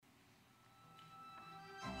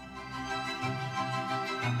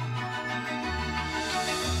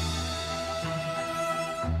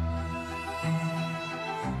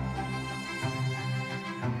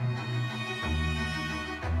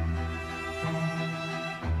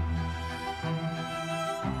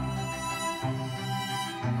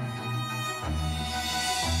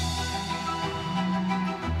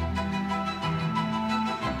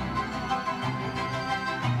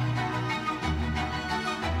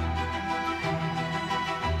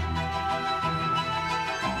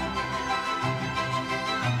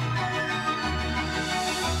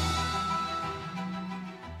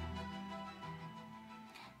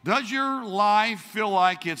Does your life feel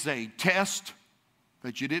like it's a test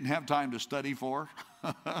that you didn't have time to study for?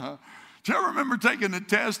 Do you ever remember taking a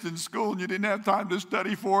test in school and you didn't have time to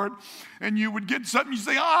study for it? And you would get something, you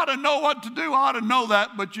say, I ought to know what to do, I ought to know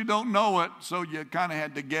that, but you don't know it, so you kind of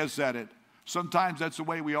had to guess at it. Sometimes that's the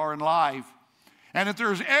way we are in life. And if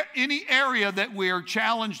there's any area that we are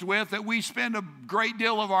challenged with, that we spend a great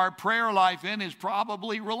deal of our prayer life in, is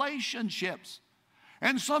probably relationships.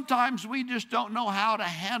 And sometimes we just don't know how to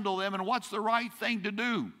handle them and what's the right thing to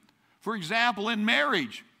do. For example, in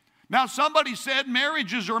marriage. Now, somebody said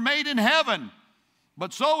marriages are made in heaven,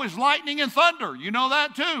 but so is lightning and thunder. You know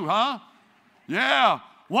that too, huh? Yeah.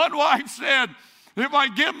 One wife said, if I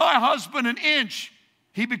give my husband an inch,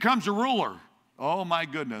 he becomes a ruler. Oh, my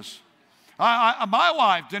goodness. My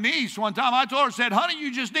wife, Denise, one time I told her, said, honey,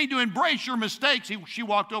 you just need to embrace your mistakes. She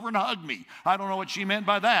walked over and hugged me. I don't know what she meant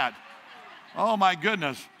by that. Oh, my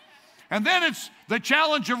goodness. And then it's the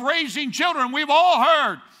challenge of raising children. We've all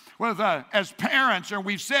heard as parents, or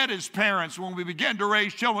we've said as parents when we begin to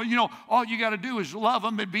raise children, you know, all you got to do is love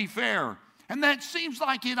them and be fair. And that seems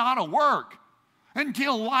like it ought to work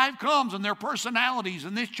until life comes and their personalities,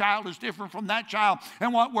 and this child is different from that child,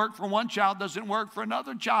 and what worked for one child doesn't work for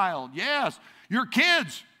another child. Yes, your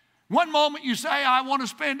kids. One moment you say, I want to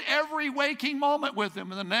spend every waking moment with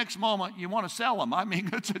them, and the next moment you want to sell them. I mean,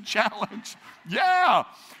 it's a challenge. Yeah.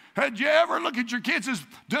 Had you ever look at your kids?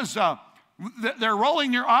 Does they're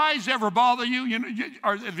rolling your eyes ever bother you? You know,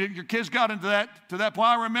 or if your kids got into to that point,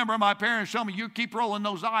 I remember my parents telling me, you keep rolling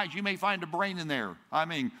those eyes, you may find a brain in there. I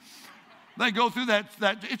mean, they go through that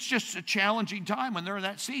it's just a challenging time when they're in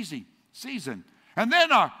that season. And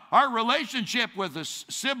then our relationship with the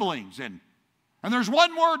siblings. And there's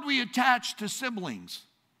one word we attach to siblings.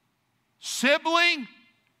 Sibling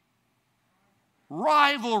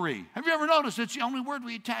rivalry. Have you ever noticed it's the only word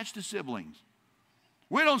we attach to siblings?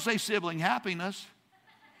 We don't say sibling happiness.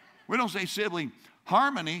 We don't say sibling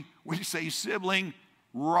harmony. We say sibling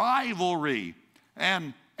rivalry.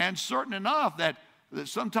 And certain enough that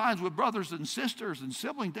sometimes with brothers and sisters and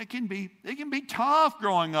siblings, they can be tough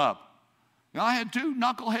growing up. You know, I had two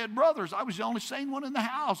knucklehead brothers. I was the only sane one in the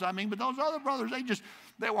house. I mean, but those other brothers,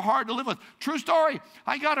 they were hard to live with. True story.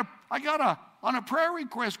 I got on a prayer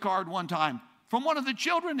request card one time from one of the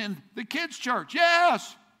children in the kids' church.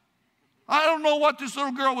 Yes. I don't know what this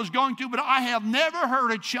little girl was going through, but I have never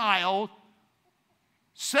heard a child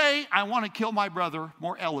say, I want to kill my brother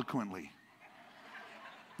more eloquently.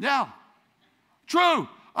 Yeah. True.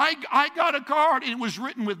 I got a card, and it was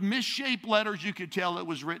written with misshaped letters. You could tell it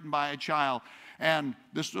was written by a child. And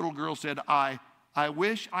this little girl said, I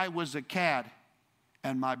wish I was a cat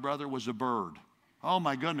and my brother was a bird. Oh,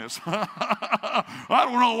 my goodness. I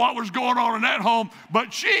don't know what was going on in that home,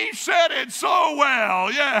 but she said it so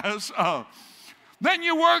well. Yes. Then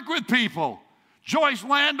you work with people. Joyce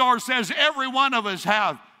Landor says every one of us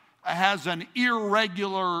has an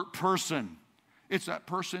irregular person. It's that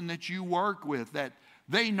person that you work with that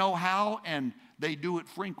they know how, and they do it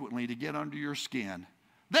frequently to get under your skin.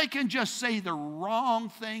 They can just say the wrong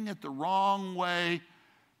thing at the wrong way.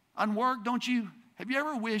 On work, have you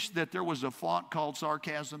ever wished that there was a font called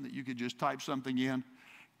sarcasm that you could just type something in?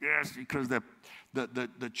 Yes, because the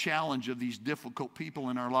challenge of these difficult people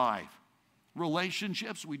in our life.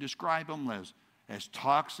 Relationships, we describe them as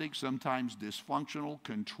toxic, sometimes dysfunctional,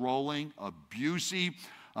 controlling, abusive,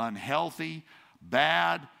 unhealthy,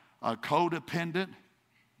 bad, codependent.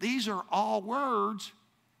 These are all words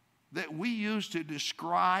that we use to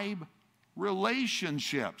describe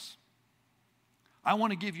relationships. I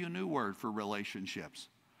want to give you a new word for relationships.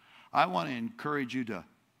 I want to encourage you to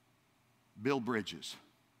build bridges.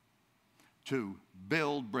 To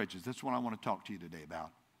build bridges. That's what I want to talk to you today about.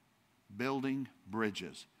 Building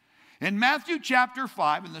bridges. In Matthew chapter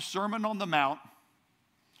 5, in the Sermon on the Mount,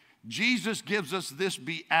 Jesus gives us this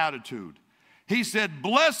beatitude. He said,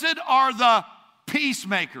 blessed are the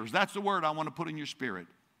peacemakers. That's the word I want to put in your spirit.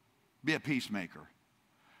 Be a peacemaker.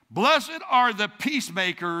 Blessed are the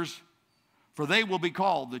peacemakers, for they will be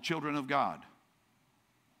called the children of God.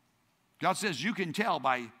 God says you can tell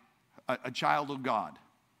by a child of God.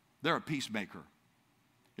 They're a peacemaker.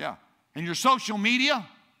 Yeah. In your social media,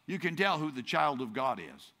 you can tell who the child of God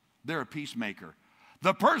is. They're a peacemaker.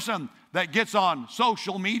 The person that gets on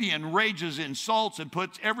social media and rages insults and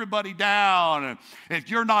puts everybody down, and if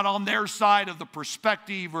you're not on their side of the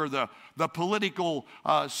perspective or the political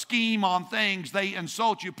scheme on things, they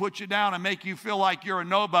insult you, put you down, and make you feel like you're a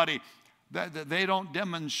nobody. They don't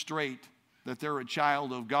demonstrate that they're a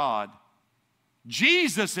child of God.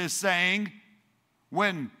 Jesus is saying,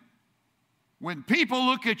 when people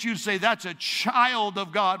look at you and say, that's a child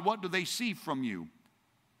of God, what do they see from you?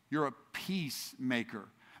 You're a peacemaker.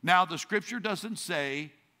 Now, the scripture doesn't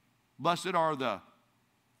say, blessed are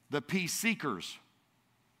the peace seekers.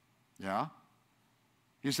 Yeah?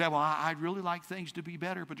 You say, well, I'd really like things to be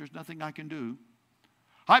better, but there's nothing I can do.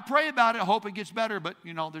 I pray about it, hope it gets better, but,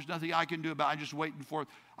 there's nothing I can do about it.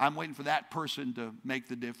 I'm waiting for that person to make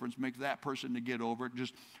the difference, make that person to get over it,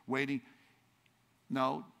 just waiting.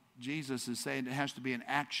 No, Jesus is saying it has to be an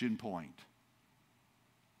action point.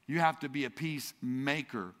 You have to be a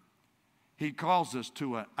peacemaker. He calls us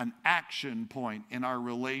to an action point in our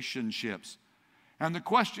relationships. And the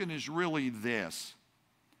question is really this: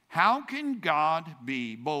 how can God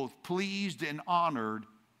be both pleased and honored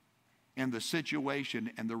in the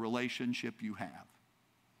situation and the relationship you have?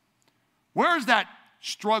 Where's that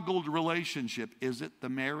struggled relationship? Is it the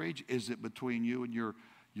marriage? Is it between you and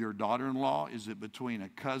your daughter-in-law? Is it between a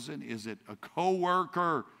cousin? Is it a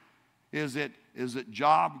coworker? Is it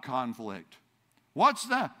job conflict? What's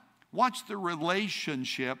the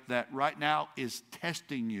relationship that right now is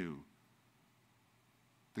testing you?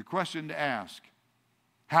 The question to ask: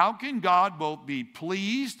 how can God both be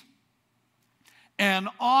pleased and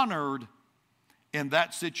honored in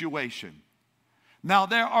that situation? Now,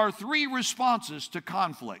 there are three responses to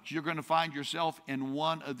conflict. You're going to find yourself in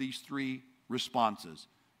one of these three responses,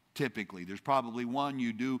 typically. There's probably one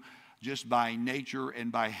you do just by nature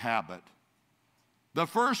and by habit. The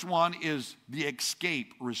first one is the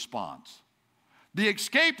escape response. The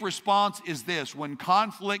escape response is this: when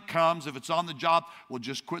conflict comes, if it's on the job, we'll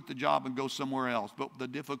just quit the job and go somewhere else. But the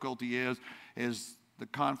difficulty is the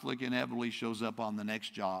conflict inevitably shows up on the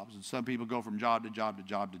next jobs. And some people go from job to job to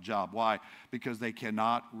job to job. Why? Because they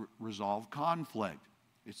cannot resolve conflict.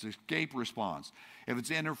 It's the escape response. If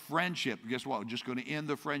it's in a friendship, guess what? We're just going to end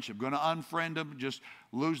the friendship. Going to unfriend them, just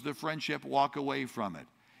lose the friendship, walk away from it.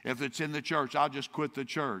 If it's in the church, I'll just quit the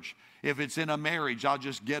church. If it's in a marriage, I'll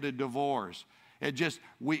just get a divorce. It just,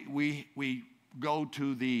 we go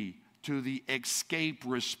to the escape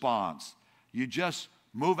response. You just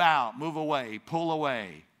move out, move away, pull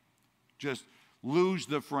away. Just lose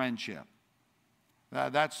the friendship.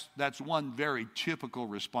 That's one very typical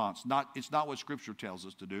response. It's not what Scripture tells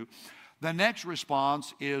us to do. The next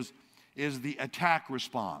response is the attack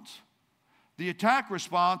response. The attack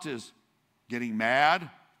response is getting mad,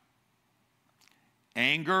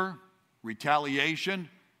 anger, retaliation,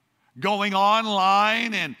 going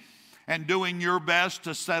online and doing your best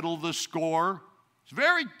to settle the score. It's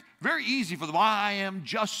very, very easy for them. I am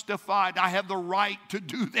justified. I have the right to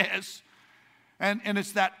do this. And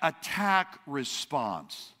it's that attack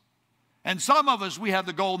response. And some of us, we have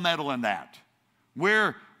the gold medal in that.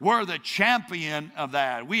 We're the champion of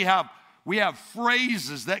that. We have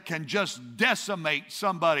phrases that can just decimate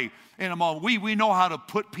somebody in a moment. We know how to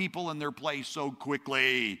put people in their place so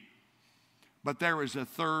quickly. But there is a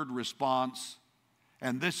third response,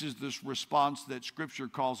 and this is this response that Scripture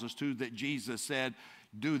calls us to, that Jesus said,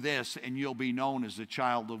 do this and you'll be known as a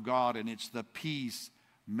child of God, and it's the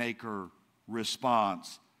peacemaker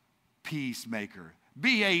response. Peacemaker.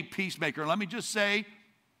 Be a peacemaker. Let me just say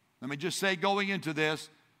going into this,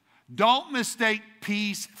 don't mistake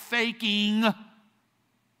peace faking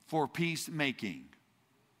for peacemaking.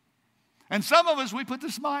 And some of us, we put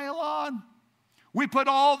the smile on. We put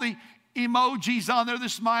all the emojis on there, the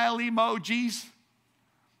smile emojis.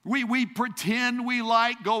 We pretend we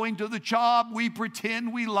like going to the job. We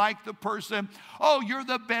pretend we like the person. Oh, you're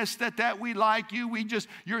the best at that. We like you.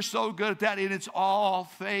 You're so good at that. And it's all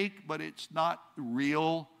fake, but it's not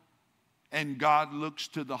real. And God looks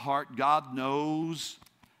to the heart. God knows.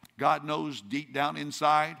 God knows deep down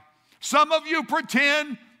inside. Some of you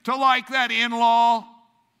pretend to like that in-law.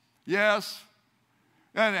 Yes.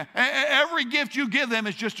 And every gift you give them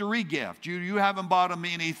is just a re-gift. You haven't bought them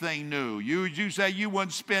anything new. You say you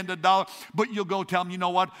wouldn't spend $1, but you'll go tell them, you know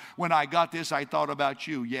what? When I got this, I thought about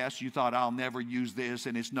you. Yes, you thought I'll never use this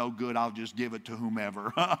and it's no good. I'll just give it to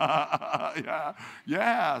whomever. Yeah.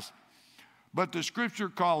 Yes. But the Scripture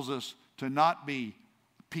calls us to not be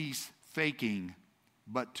peace faking,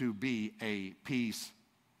 but to be a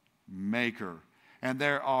peacemaker. And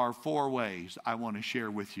there are 4 ways I want to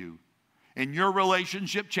share with you. In your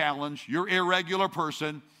relationship challenge, your irregular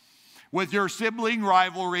person, with your sibling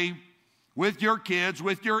rivalry, with your kids,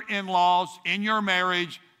 with your in-laws, in your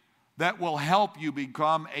marriage, that will help you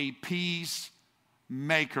become a peacemaker.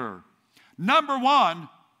 Number 1,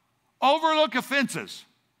 overlook offenses.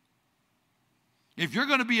 If you're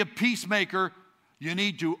going to be a peacemaker, you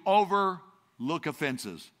need to overlook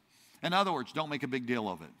offenses. In other words, don't make a big deal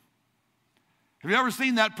of it. Have you ever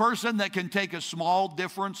seen that person that can take a small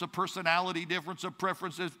difference, a personality difference, a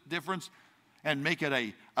preference difference, and make it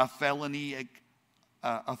a felony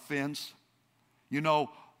offense. You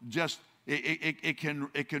know, just it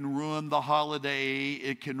can ruin the holiday.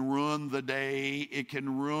 It can ruin the day. It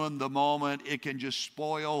can ruin the moment. It can just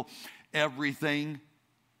spoil everything.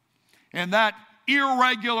 And that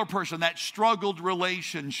irregular person, that struggled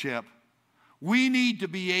relationship, we need to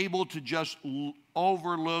be able to just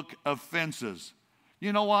overlook offenses.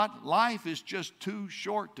 You know what? Life is just too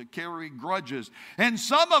short to carry grudges. And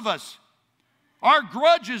some of us, our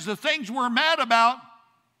grudges, the things we're mad about,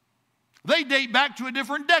 they date back to a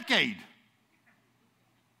different decade.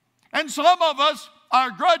 And some of us,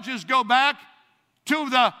 our grudges go back to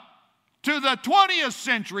the 20th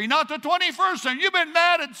century, not the 21st century. You've been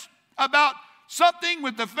mad about something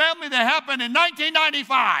with the family that happened in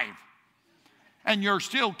 1995, and you're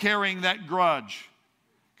still carrying that grudge.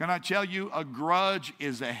 Can I tell you, a grudge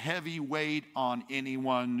is a heavy weight on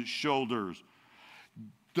anyone's shoulders.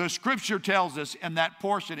 The scripture tells us in that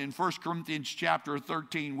portion in 1 Corinthians chapter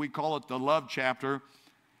 13, we call it the love chapter,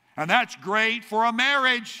 and that's great for a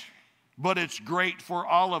marriage, but it's great for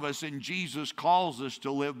all of us, and Jesus calls us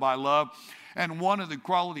to live by love. And one of the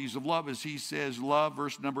qualities of love is he says, love,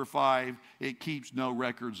 verse number 5, it keeps no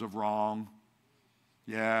records of wrong.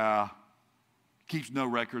 Yeah, keeps no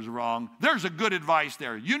records of wrong. There's a good advice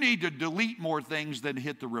there. You need to delete more things than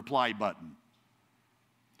hit the reply button.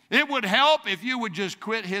 It would help if you would just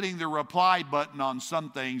quit hitting the reply button on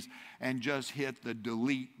some things and just hit the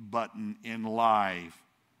delete button in life.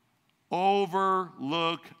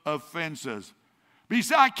 Overlook offenses. But you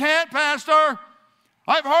say, I can't, Pastor.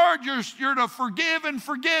 I've heard you're to forgive and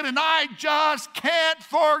forget, and I just can't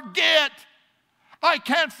forget. I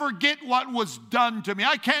can't forget what was done to me.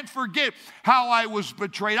 I can't forget how I was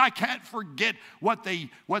betrayed. I can't forget what they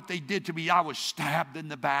did to me. I was stabbed in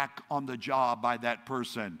the back on the job by that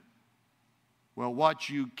person. Well, what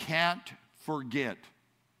you can't forget,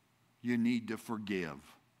 you need to forgive.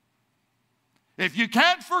 If you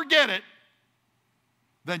can't forget it,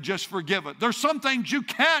 then just forgive it. There's some things you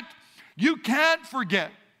can't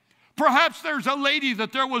forget. Perhaps there's a lady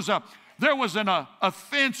that there was an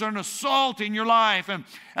offense or an assault in your life, and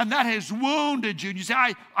that has wounded you. And you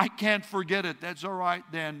say, I can't forget it. That's all right,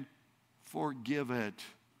 then forgive it.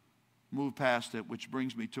 Move past it, which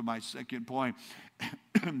brings me to my second point.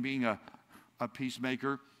 Being a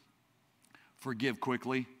peacemaker, forgive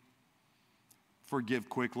quickly. Forgive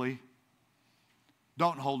quickly.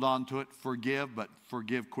 Don't hold on to it. Forgive, but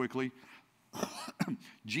forgive quickly.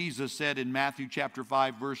 Jesus said in Matthew chapter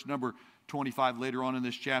 5, verse number 25, later on in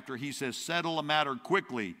this chapter, he says, settle a matter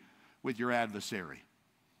quickly with your adversary.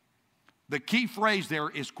 The key phrase there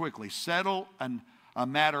is quickly. Settle a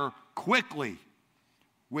matter quickly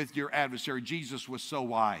with your adversary. Jesus was so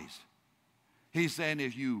wise. He's saying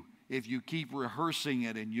if you keep rehearsing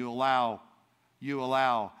it and you allow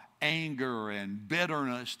anger and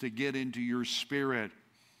bitterness to get into your spirit,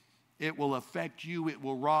 it will affect you. It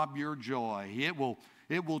will rob your joy. It will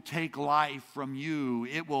take life from you.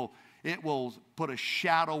 It will put a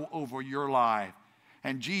shadow over your life.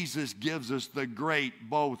 And Jesus gives us the great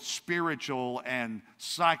both spiritual and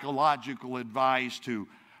psychological advice to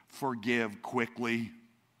forgive quickly.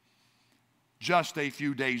 Just a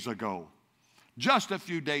few days ago,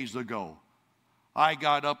 I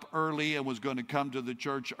got up early and was going to come to the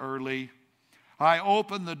church early. I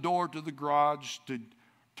opened the door to the garage to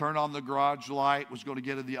turn on the garage light, was going to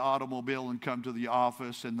get in the automobile and come to the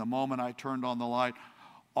office. And the moment I turned on the light,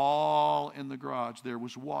 all in the garage, there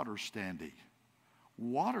was water standing.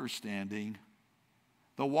 Water standing?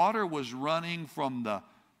 The water was running from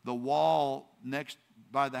the wall next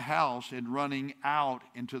by the house and running out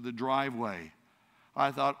into the driveway.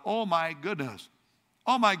 I thought, oh my goodness.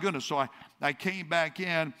 Oh my goodness. So I came back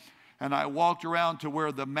in and I walked around to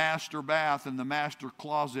where the master bath and the master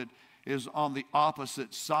closet is on the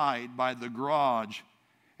opposite side by the garage.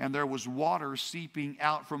 And there was water seeping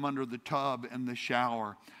out from under the tub and the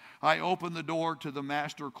shower. I opened the door to the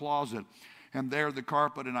master closet, and there the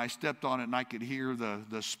carpet, and I stepped on it, and I could hear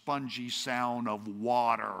the spongy sound of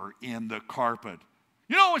water in the carpet.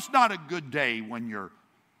 You know, it's not a good day when your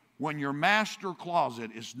master closet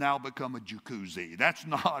is now become a jacuzzi. That's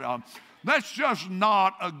just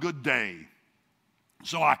not a good day.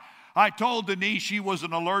 So I told Denise, she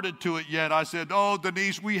wasn't alerted to it yet. I said, oh,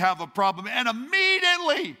 Denise, we have a problem. And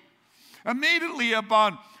immediately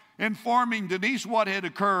upon informing Denise what had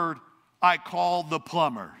occurred, I called the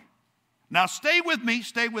plumber. Now stay with me.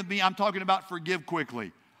 I'm talking about forgive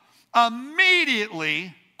quickly.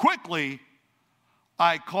 Immediately, quickly,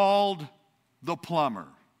 I called the plumber.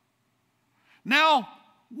 Now,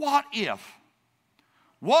 what if?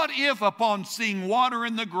 What if upon seeing water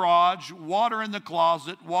in the garage, water in the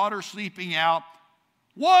closet, water seeping out,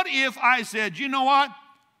 What if I said, you know what?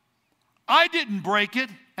 I didn't break it,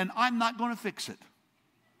 and I'm not going to fix it.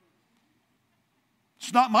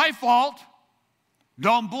 It's not my fault.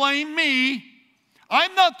 Don't blame me.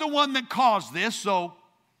 I'm not the one that caused this, so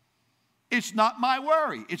it's not my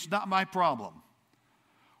worry. It's not my problem.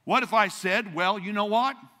 What if I said, well, you know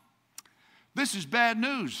what? This is bad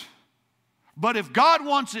news. But if God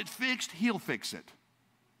wants it fixed, He'll fix it.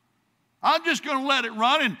 I'm just going to let it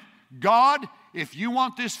run, and God, if you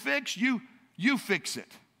want this fixed, you fix it.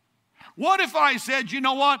 What if I said, you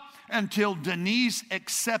know what? Until Denise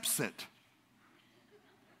accepts it.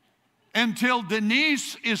 Until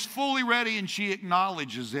Denise is fully ready and she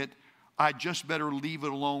acknowledges it, I just better leave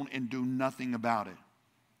it alone and do nothing about it.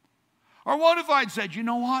 Or what if I'd said, you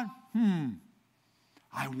know what?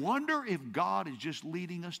 I wonder if God is just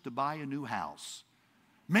leading us to buy a new house.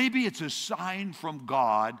 Maybe it's a sign from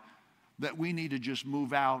God that we need to just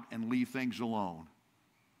move out and leave things alone.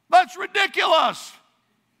 That's ridiculous.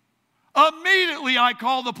 Immediately I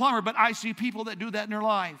call the plumber, but I see people that do that in their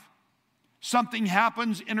life. Something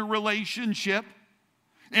happens in a relationship,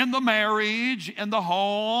 in the marriage, in the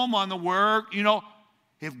home, on the work. You know,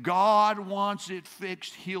 if God wants it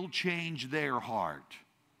fixed, He'll change their heart.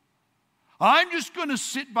 I'm just going to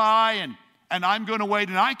sit by and I'm going to wait,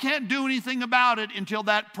 and I can't do anything about it until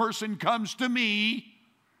that person comes to me,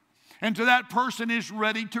 until that person is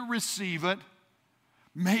ready to receive it.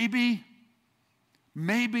 Maybe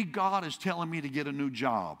God is telling me to get a new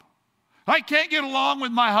job. I can't get along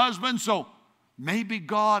with my husband, so maybe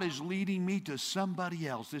God is leading me to somebody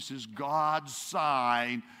else. This is God's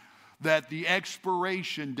sign that the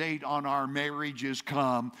expiration date on our marriage has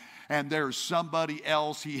come and there's somebody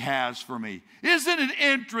else He has for me. Isn't it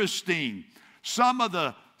interesting? Some of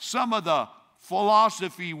the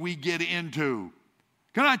philosophy we get into.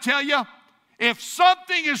 Can I tell you? If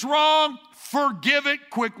something is wrong, forgive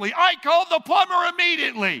it quickly. I called the plumber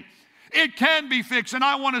immediately. It can be fixed. And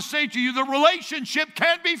I want to say to you, the relationship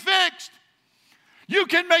can be fixed. You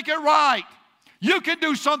can make it right. You can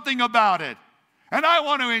do something about it. And I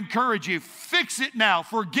want to encourage you, fix it now.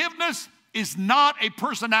 Forgiveness is not a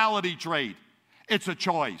personality trait. It's a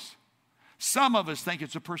choice. Some of us think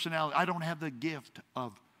it's a personality. I don't have the gift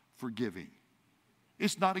of forgiving.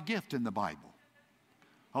 It's not a gift in the Bible.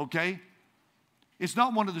 Okay? It's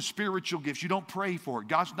not one of the spiritual gifts. You don't pray for it.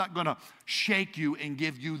 God's not going to shake you and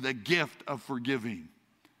give you the gift of forgiving.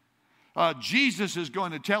 Jesus is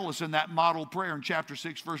going to tell us in that model prayer in chapter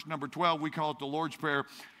 6, verse number 12. We call it the Lord's Prayer.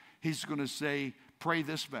 He's going to say, pray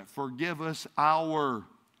this, forgive us our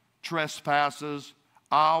trespasses,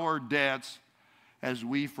 our debts, as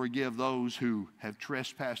we forgive those who have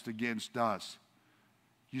trespassed against us.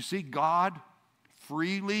 You see, God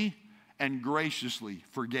freely and graciously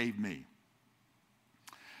forgave me.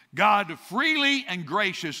 God freely and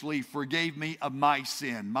graciously forgave me of my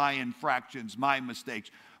sin, my infractions, my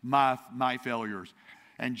mistakes, my failures.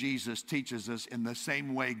 And Jesus teaches us in the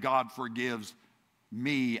same way God forgives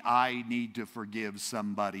me, I need to forgive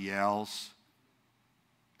somebody else.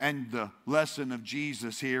 And the lesson of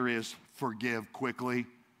Jesus here is forgive quickly.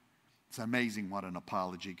 It's amazing what an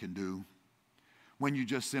apology can do. When you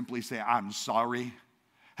just simply say, I'm sorry.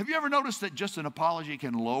 Have you ever noticed that just an apology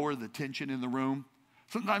can lower the tension in the room?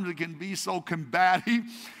 Sometimes it can be so combative.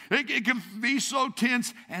 It can be so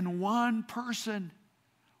tense. And one person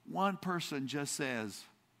just says,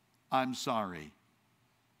 I'm sorry.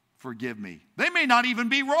 Forgive me. They may not even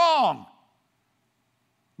be wrong.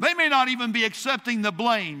 They may not even be accepting the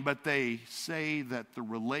blame, but they say that the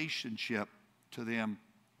relationship to them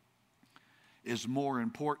is more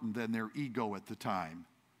important than their ego at the time.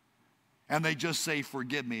 And they just say,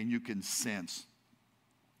 forgive me, and you can sense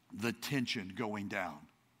the tension going down.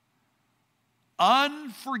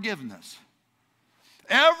 Unforgiveness.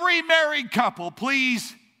 Every married couple,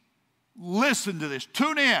 please listen to this.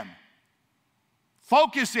 Tune in.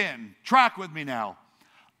 Focus in. Track with me now.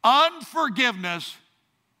 Unforgiveness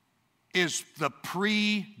is the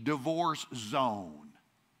pre-divorce zone.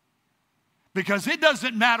 Because it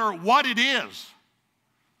doesn't matter what it is.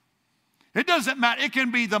 It doesn't matter. It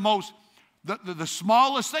can be the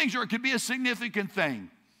smallest things, or it could be a significant thing.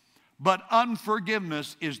 But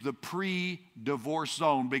unforgiveness is the pre-divorce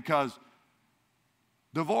zone, because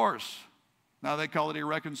divorce, now they call it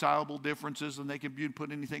irreconcilable differences, and they can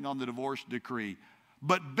put anything on the divorce decree.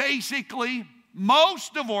 But basically,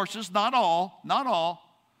 most divorces, not all,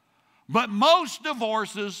 but most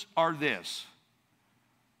divorces are this.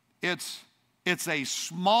 It's a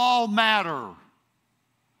small matter,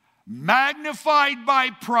 magnified by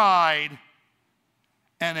pride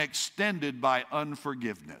and extended by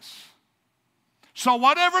unforgiveness. So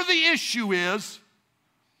whatever the issue is,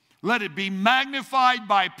 Let it be magnified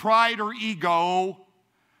by pride or ego,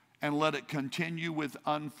 and let it continue with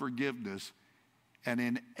unforgiveness. And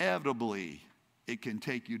inevitably, it can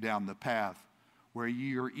take you down the path where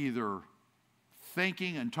you're either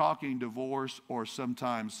thinking and talking divorce or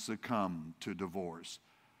sometimes succumb to divorce.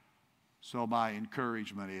 So my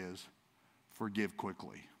encouragement is forgive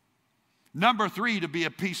quickly. Number 3, to be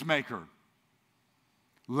a peacemaker.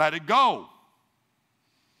 Let it go.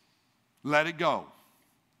 Let it go.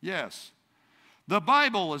 Yes. The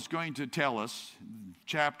Bible is going to tell us,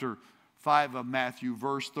 chapter 5 of Matthew,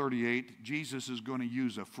 verse 38, Jesus is going to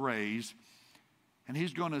use a phrase, and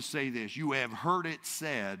he's going to say this: you have heard it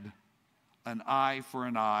said, an eye for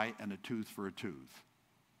an eye and a tooth for a tooth.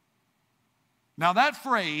 Now that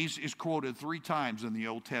phrase is quoted 3 times in the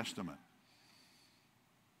Old Testament.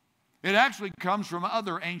 It actually comes from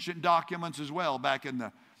other ancient documents as well. Back in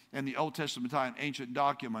the Old Testament time, ancient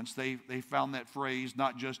documents, they found that phrase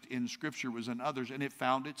not just in Scripture, it was in others, and it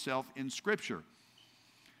found itself in Scripture.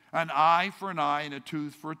 An eye for an eye and a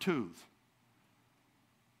tooth for a tooth.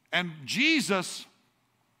 And Jesus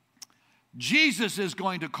is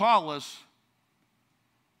going to call us,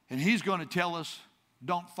 and he's going to tell us,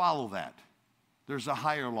 don't follow that. There's a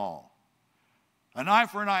higher law. An eye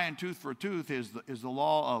for an eye and tooth for a tooth is the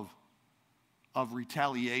law of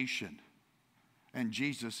retaliation. And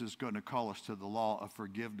Jesus is going to call us to the law of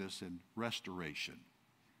forgiveness and restoration.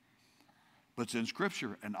 But it's in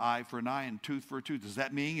Scripture, an eye for an eye and tooth for a tooth. Does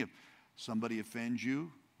that mean if somebody offends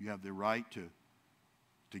you, you have the right to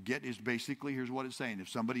get? Is basically, here's what it's saying. If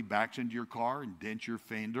somebody backs into your car and dents your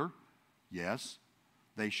fender, yes,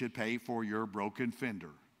 they should pay for your broken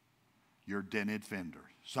fender, your dented fender.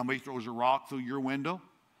 Somebody throws a rock through your window,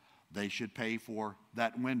 they should pay for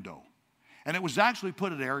that window. And it was actually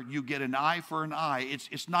put there, you get an eye for an eye.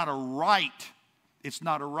 It's not a right. It's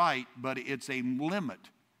not a right, but it's a limit.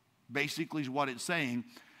 Basically is what it's saying.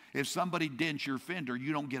 If somebody dents your fender,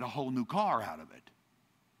 you don't get a whole new car out of it.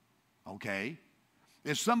 Okay?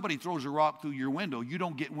 If somebody throws a rock through your window, you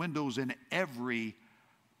don't get windows in every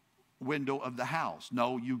window of the house.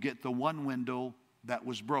 No, you get the one window that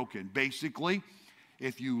was broken. Basically,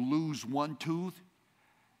 if you lose one tooth,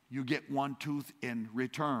 you get one tooth in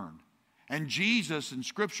return. And Jesus in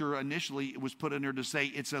Scripture initially it was put in there to say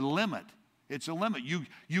it's a limit. It's a limit.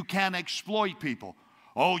 You can't exploit people.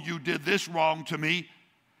 Oh, you did this wrong to me,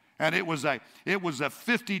 and it was a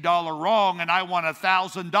 $50 wrong, and I want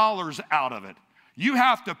 $1,000 out of it. You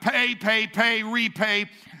have to pay, repay.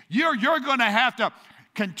 You're going to have to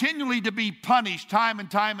continually to be punished time and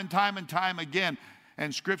time again.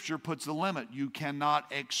 And Scripture puts a limit. You cannot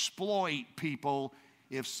exploit people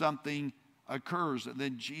if something occurs. And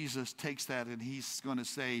then Jesus takes that and he's going to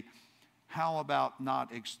say, how about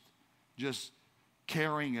not just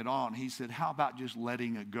carrying it on? He said, how about just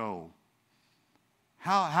letting it go?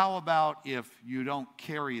 How about if you don't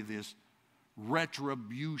carry this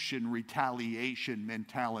retribution, retaliation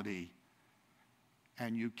mentality,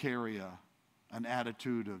 and you carry an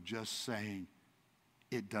attitude of just saying,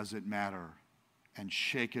 it doesn't matter, and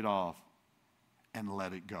shake it off and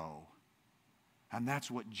let it go. And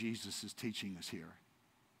that's what Jesus is teaching us here.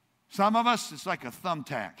 Some of us, it's like a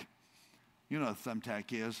thumbtack. You know what a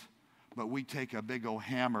thumbtack is. But we take a big old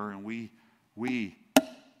hammer and we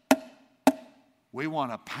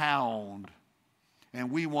want to pound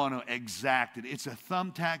and we want to exact it. It's a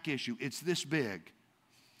thumbtack issue. It's this big.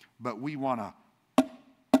 But we want to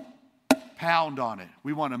pound on it.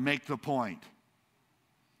 We want to make the point.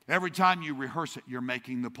 Every time you rehearse it, you're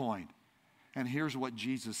making the point. And here's what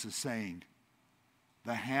Jesus is saying.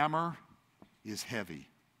 The hammer is heavy.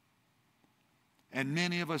 And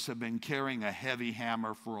many of us have been carrying a heavy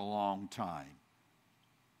hammer for a long time.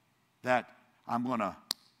 That I'm going to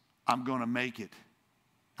make it.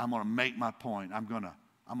 I'm going to make my point. I'm going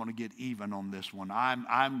to get even on this one.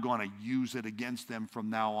 I'm going to use it against them from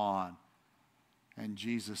now on. And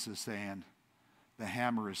Jesus is saying, the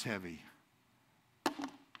hammer is heavy.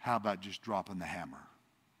 How about just dropping the hammer?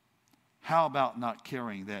 How about not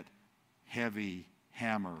carrying that heavy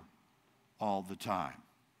hammer all the time?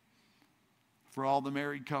 For all the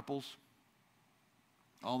married couples,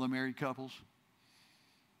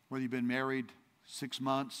 whether you've been married 6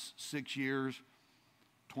 months, 6 years,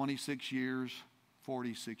 26 years,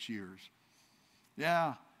 46 years.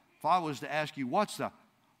 Yeah, if I was to ask you, what's the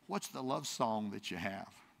love song that you have?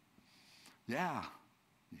 Yeah,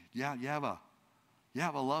 you have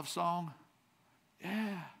a love song?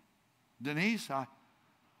 Yeah. Denise, I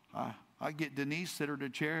get Denise, sit her in a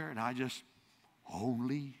chair, and I just,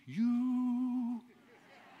 only you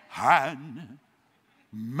can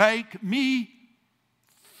make me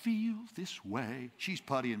feel this way. She's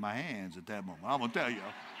putty in my hands at that moment. I'm going to tell you.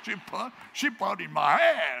 She putty in my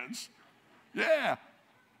hands. Yeah.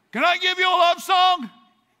 Can I give you a love song?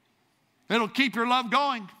 It'll keep your love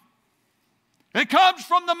going. It comes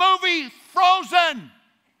from the movie Frozen.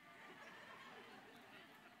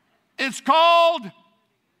 It's called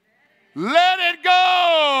Let It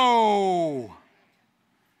Go.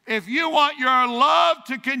 If you want your love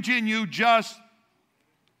to continue, just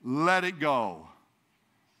let it go.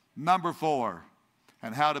 Number 4,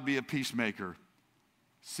 and how to be a peacemaker.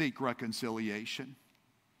 Seek reconciliation.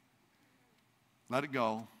 Let it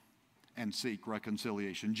go and seek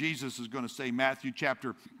reconciliation. Jesus is going to say, Matthew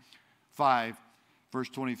chapter 5, verse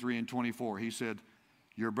 23 and 24. He said,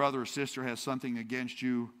 your brother or sister has something against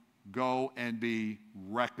you. Go and be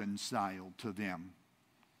reconciled to them.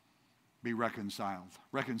 Be reconciled.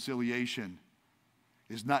 Reconciliation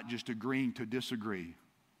is not just agreeing to disagree.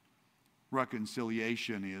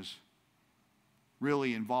 Reconciliation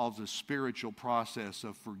really involves a spiritual process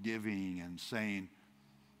of forgiving and saying,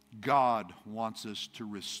 God wants us to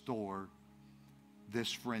restore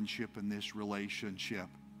this friendship and this relationship.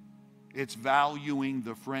 It's valuing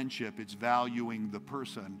the friendship. It's valuing the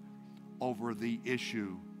person over the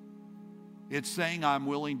issue. It's saying I'm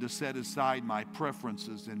willing to set aside my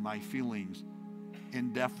preferences and my feelings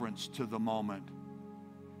in deference to the moment.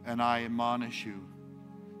 And I admonish you,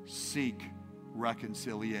 seek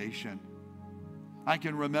reconciliation. I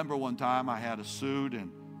can remember one time I had a suit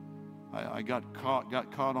and I got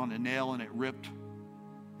caught on a nail and it ripped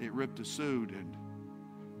the suit. And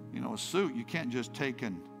you know, a suit you can't just take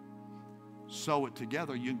and sew it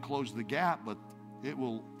together. You can close the gap, but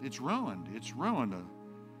it's ruined. It's ruined.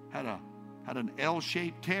 Had an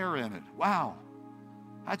L-shaped tear in it. Wow,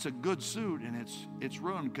 that's a good suit, and it's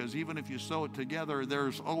ruined because even if you sew it together,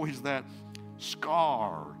 there's always that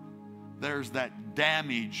scar. There's that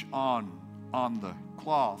damage on the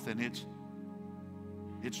cloth, and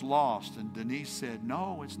it's lost. And Denise said,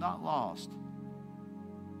 no, it's not lost.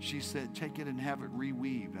 She said, take it and have it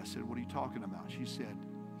reweaved. I said, what are you talking about? She said,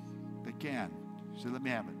 they can. She said, let me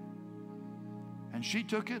have it. And she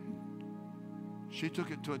took it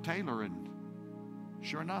to a tailor, and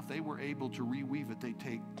sure enough, they were able to reweave it.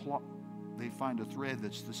 They find a thread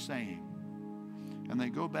that's the same. And they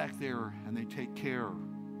go back there and they take care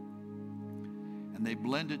and they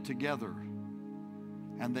blend it together.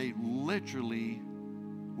 And they literally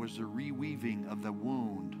was the reweaving of the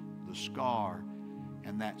wound, the scar,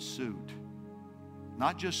 and that suit.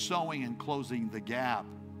 Not just sewing and closing the gap.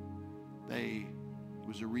 It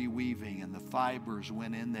was a reweaving, and the fibers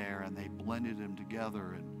went in there and they blended them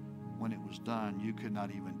together. And when it was done, you could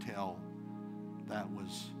not even tell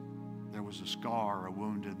there was a scar, a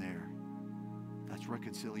wound in there. That's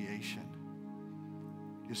reconciliation.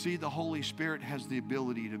 You see, the Holy Spirit has the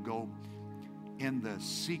ability to go in the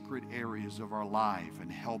secret areas of our life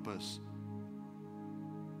and help us.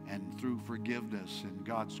 And through forgiveness and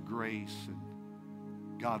God's grace and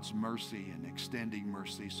God's mercy and extending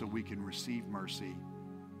mercy so we can receive mercy.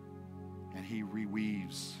 And He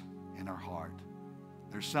reweaves in our heart.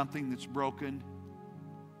 There's something that's broken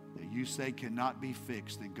that you say cannot be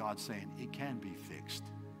fixed, and God's saying it can be fixed.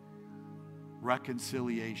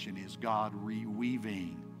 Reconciliation is God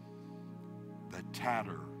reweaving the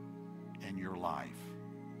tatter in your life.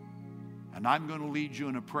 And I'm going to lead you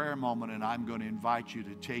in a prayer moment, and I'm going to invite you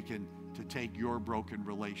to take your broken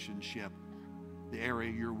relationship, the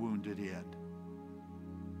area you're wounded in.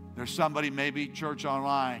 There's somebody, maybe church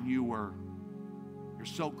online, you're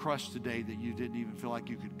so crushed today that you didn't even feel like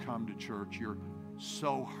you could come to church. You're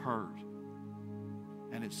so hurt,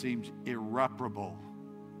 and it seems irreparable.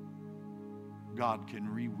 God can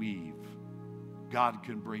reweave. God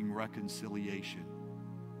can bring reconciliation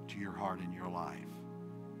to your heart and your life.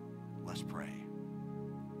 Let's pray.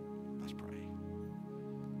 Let's pray.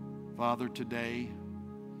 Father, today,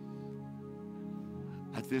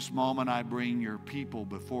 at this moment, I bring your people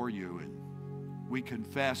before you, and we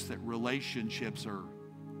confess that relationships are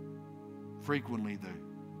frequently the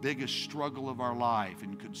biggest struggle of our life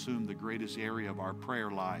and consume the greatest area of our prayer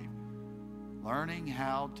life. Learning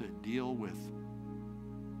how to deal with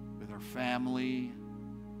our family,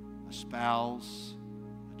 a spouse,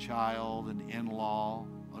 a child, an in-law,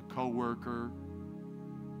 a coworker,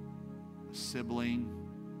 a sibling.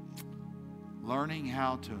 Learning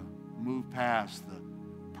how to move past the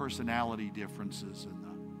personality differences and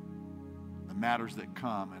the matters that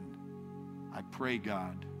come. And I pray,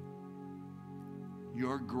 God,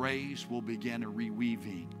 your grace will begin a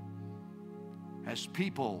reweaving as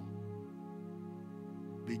people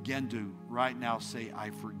begin to right now say,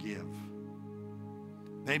 I forgive.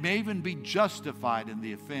 They may even be justified in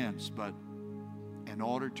the offense, but in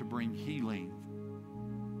order to bring healing,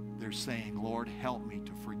 they're saying, Lord, help me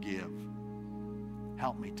to forgive.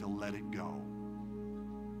 Help me to let it go.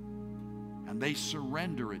 And they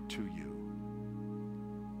surrender it to you.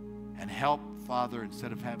 And help, Father,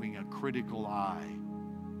 instead of having a critical eye,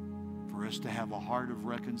 for us to have a heart of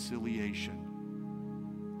reconciliation.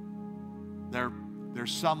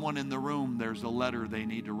 There's someone in the room, there's a letter they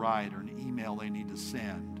need to write or an email they need to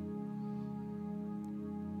send.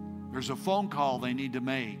 There's a phone call they need to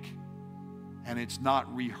make, and it's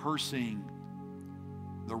not rehearsing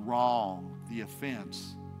the wrong, the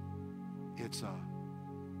offense. It's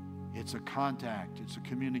a contact, it's a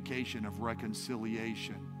communication of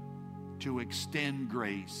reconciliation to extend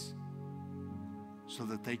grace so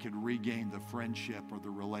that they could regain the friendship or the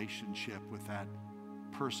relationship with that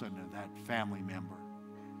person and that family member.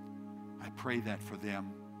 I pray that for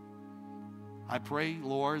them. I pray,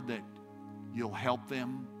 Lord, that you'll help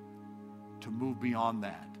them to move beyond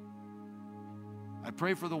that. I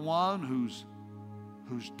pray for the one who's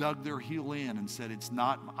dug their heel in and said, it's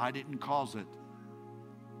not, I didn't cause it.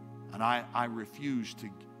 And I refuse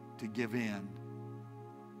to give in.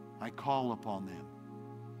 I call upon them.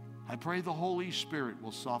 I pray the Holy Spirit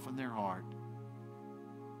will soften their heart.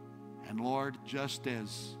 And Lord, just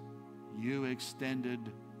as you extended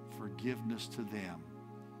forgiveness to them,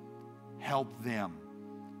 help them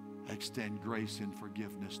extend grace and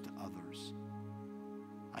forgiveness to others.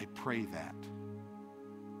 I pray that.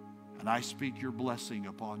 And I speak your blessing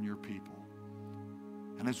upon your people.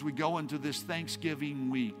 And as we go into this Thanksgiving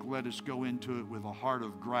week, let us go into it with a heart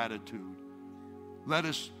of gratitude. Let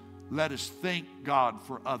us thank God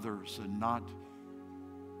for others and not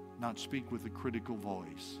speak with a critical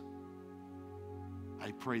voice.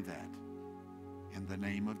 I pray that in the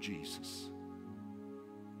name of Jesus.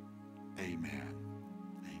 Amen.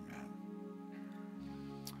 Amen.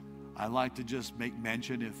 I'd like to just make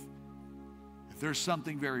mention if there's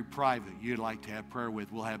something very private you'd like to have prayer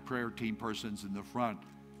with, we'll have prayer team persons in the front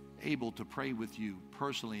able to pray with you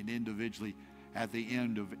personally and individually at the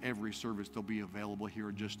end of every service. They'll be available here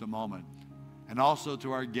in just a moment. And also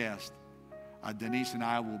to our guests, Denise and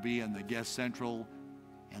I will be in the guest central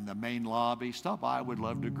in the main lobby. Stop by, I would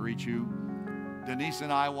love to greet you. Denise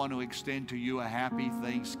and I want to extend to you a happy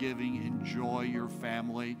Thanksgiving. Enjoy your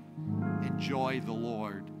family. Enjoy the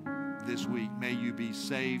Lord this week. May you be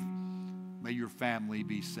safe. May your family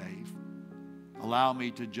be safe. Allow me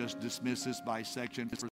to just dismiss this by section.